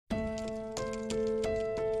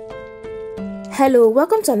Hello,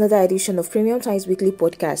 welcome to another edition of Premium Times Weekly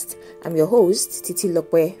Podcast. I'm your host, Titi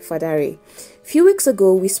Lokwe Fadare. A few weeks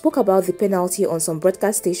ago, we spoke about the penalty on some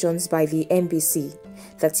broadcast stations by the NBC,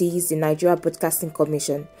 that is, the Nigeria Broadcasting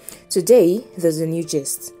Commission. Today, there's a new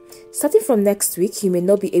gist. Starting from next week, you may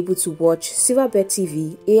not be able to watch Silverbird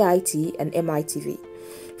TV, AIT, and MITV.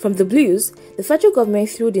 From the blues, the federal government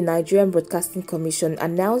through the Nigerian Broadcasting Commission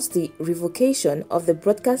announced the revocation of the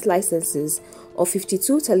broadcast licenses of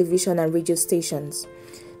 52 television and radio stations.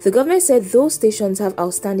 The government said those stations have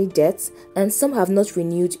outstanding debts and some have not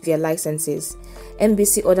renewed their licenses.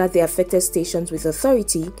 NBC ordered the affected stations with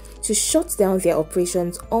authority to shut down their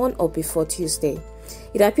operations on or before Tuesday.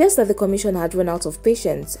 It appears that the commission had run out of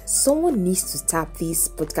patience. Someone needs to tap these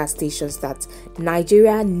broadcast stations that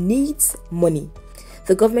Nigeria needs money.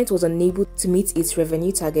 The government was unable to meet its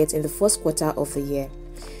revenue target in the first quarter of the year.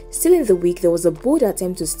 Still in the week, there was a bold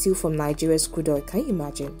attempt to steal from Nigeria's crude oil. Can you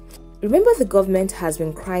imagine? Remember, the government has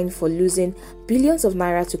been crying for losing billions of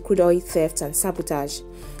naira to crude oil theft and sabotage.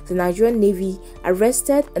 The Nigerian Navy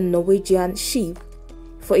arrested a Norwegian ship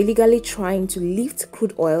for illegally trying to lift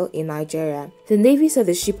crude oil in Nigeria. The Navy said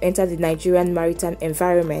the ship entered the Nigerian maritime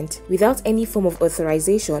environment without any form of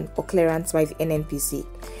authorization or clearance by the NNPC.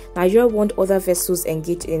 Nigeria warned other vessels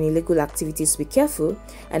engaged in illegal activities to be careful,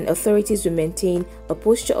 and authorities will maintain a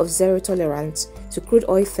posture of zero tolerance to crude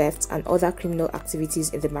oil theft and other criminal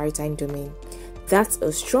activities in the maritime domain. That's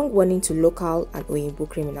a strong warning to local and Oyinbo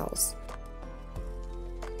criminals.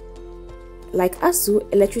 Like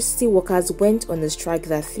ASU, electricity workers went on a strike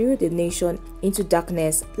that threw the nation into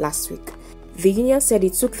darkness last week. The union said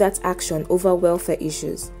it took that action over welfare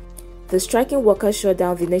issues. The striking workers shut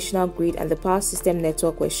down the national grid and the power system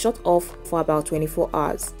network was shut off for about 24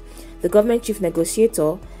 hours. The government chief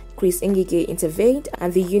negotiator, Chris Ngige, intervened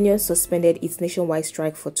and the union suspended its nationwide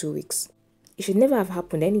strike for 2 weeks. It should never have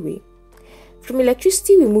happened anyway. From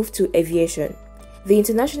electricity, we move to aviation. The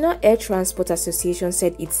International Air Transport Association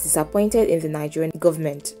said it's disappointed in the Nigerian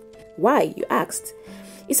government. Why, you asked?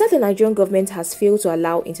 It said the Nigerian government has failed to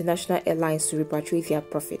allow international airlines to repatriate their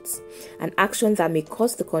profits, an action that may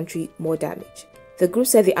cause the country more damage. The group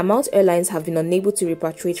said the amount airlines have been unable to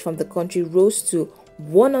repatriate from the country rose to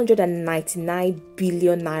 199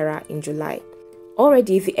 billion naira in July.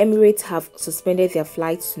 Already, the Emirates have suspended their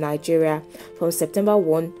flights to Nigeria from September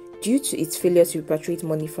 1 due to its failure to repatriate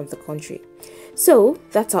money from the country. So,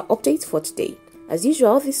 that's our update for today. As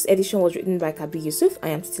usual, this edition was written by Kabi Yusuf. I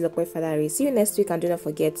am Titi Lokwe Fadare. See you next week, and do not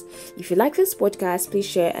forget, if you like this podcast, please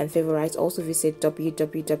share and favorite. Also visit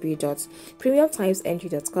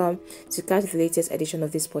www.premiumtimesentry.com to catch the latest edition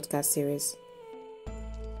of this podcast series.